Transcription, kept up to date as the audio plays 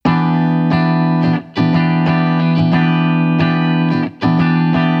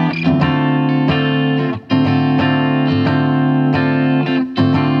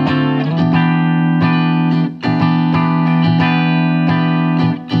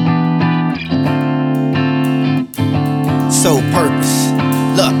sole purpose.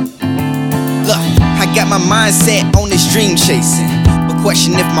 Look, I got my mindset on this dream chasing, but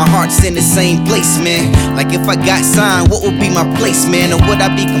question if my heart's in the same place, man. Like if I got signed, what would be my place, man? Or would I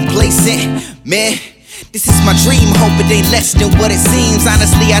be complacent, man? This is my dream, hope it ain't less than what it seems.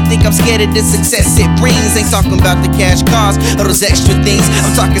 Honestly, I think I'm scared of the success it brings. Ain't talking about the cash cars or those extra things.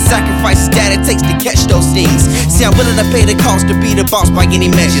 I'm talking sacrifices that it takes to catch those things. See, I'm willing to pay the cost to be the boss by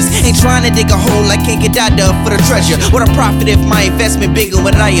any measures. Ain't trying to dig a hole I can't get out of for the treasure. What a profit if my investment bigger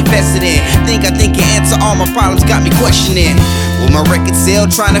what I invested in? I think can answer all my problems, got me questioning. Will my record sell,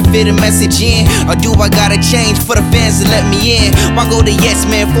 trying to fit a message in? Or do I gotta change for the fans to let me in? Why go to yes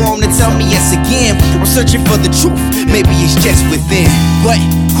man for them to tell me yes again? I'm searching for the truth, maybe it's just within. But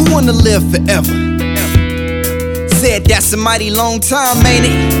who wanna live forever? Said that's a mighty long time, ain't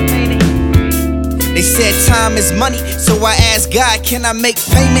it? They said time is money, so I asked God, can I make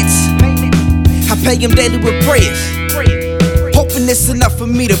payments? I pay him daily with prayers, hoping it's enough for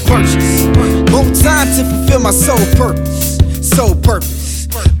me to purchase more time to fulfill my sole purpose.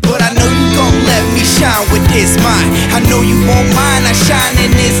 But I know you gon' let me shine with this mind. I know you won't mind I shine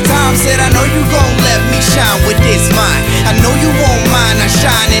in this time. Said I know you gon' let me shine with this mind. I know you won't mind I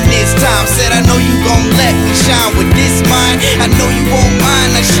shine in this time. Said I know you gon' let me shine with this mind. I know you won't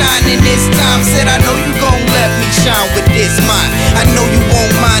mind I shine in this time. Said I know you gon' let me shine with this mind. I know you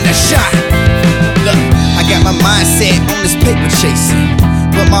won't mind I shine. Look, I got my mindset on this paper chasing,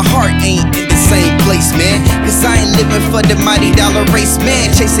 but my heart ain't in the same place, man. Cause I ain't living for the mighty dollar race,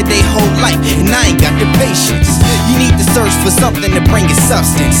 man. Chasing their whole life, and I ain't got the patience. You need to search for something to bring you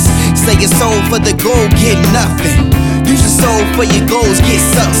substance. Say your soul for the goal, get nothing. Use your soul for your goals, get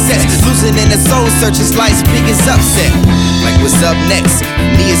success. Losing in the soul search is life's biggest upset. Like what's up next?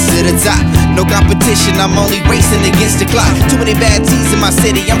 Me is to the top. No competition, I'm only racing against the clock. Too many bad teas in my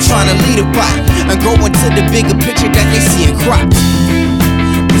city, I'm trying to lead a pot. I'm going to the bigger picture that they see in crops.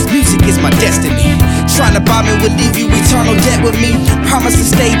 This music is my destiny. Trying to buy me will leave you eternal debt with me. Promise to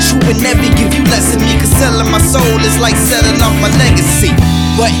stay true and never give you less of me. Cause selling my soul is like selling off my legacy.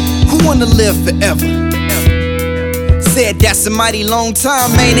 But who wanna live forever? Said that's a mighty long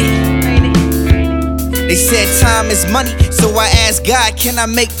time, ain't it? They said time is money, so I asked God, can I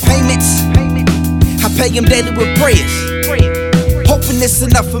make payments? I pay him daily with prayers, hoping it's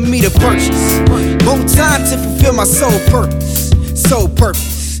enough for me to purchase more time to fulfill my sole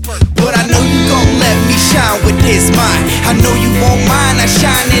purpose. But I know you gon' let me shine with this mind. I know you won't mind I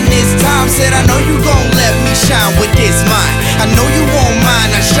shine in this time. Said I know you gon' let me shine with this mind. I know you won't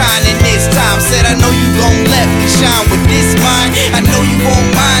mind I shine in this time. Said I know you gon' let me shine with this mind. I know you won't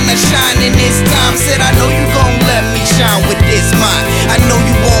mind I shine in this time. Said I know you gon' let me shine with this mind. I know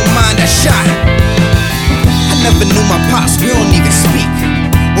you won't mind I shine. I never knew my pops, we don't even speak.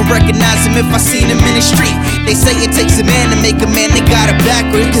 Won't recognize him if I seen him in the street. They say it takes a man to make a man, they got it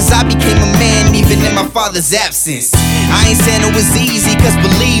backwards. Cause I became a man even in my father's absence. I ain't saying it was easy, cause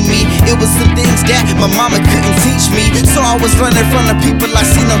believe me, it was some things that my mama couldn't teach me. So I was learning from the people I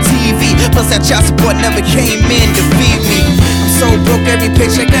seen on TV. Plus that child support never came in to feed me. I'm so broke, every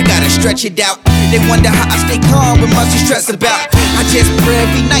paycheck I gotta stretch it out. They wonder how I stay calm with much to stress about. I just pray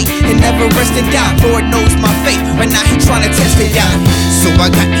every night and never rest in doubt. Lord knows my fate, right now he trying to test it out. So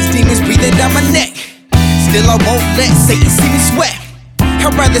I got these demons breathing down my neck. Still I won't let Satan see me sweat.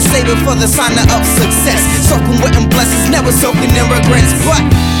 I'd rather save it for the sign of success. Soaking wet and blessings, never soaking in regrets. But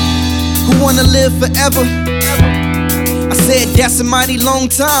who wanna live forever? I said that's a mighty long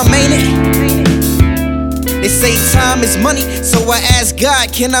time, ain't it? They say time is money, so I asked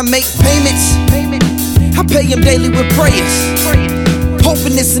God, can I make payments? I pay him daily with prayers,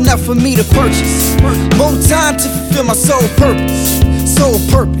 hoping it's enough for me to purchase more time to fulfill my sole purpose.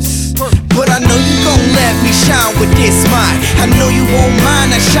 But I know you gon' let me shine with this mind. I know you won't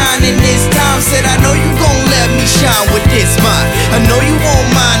mind I shine in this time. Said I know you gon' let me shine with this mind. I know you won't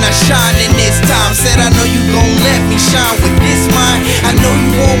mind I shine in this time. Said I know you gon' let me shine with this mind. I know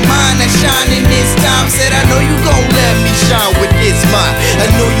you won't mind I shine in this time. Said I know you gon' let me shine with this mind. I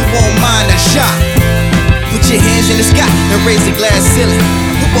know you won't mind I shine. Put your hands in the sky and raise the glass ceiling.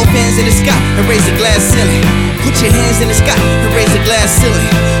 Put both hands in the sky and raise the glass ceiling. Put your hands in the sky and raise the glass ceiling.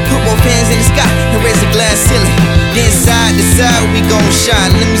 Put both hands in the sky and raise the glass ceiling. Then side to side we gon'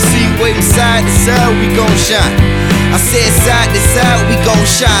 shine. Let me see you waving side to side we gon' shine. I said side to side we gon'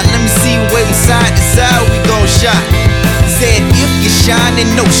 shine. Let me see you waving side to side we gon' shine. Said if you're shining,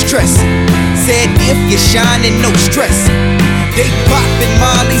 no stress. Said if you're shining, no stress. They poppin'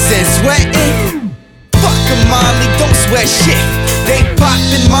 mollies and sweatin'. Fuckin' Molly, don't sweat shit. They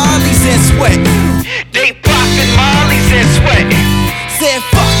poppin' mollies and sweat. They poppin'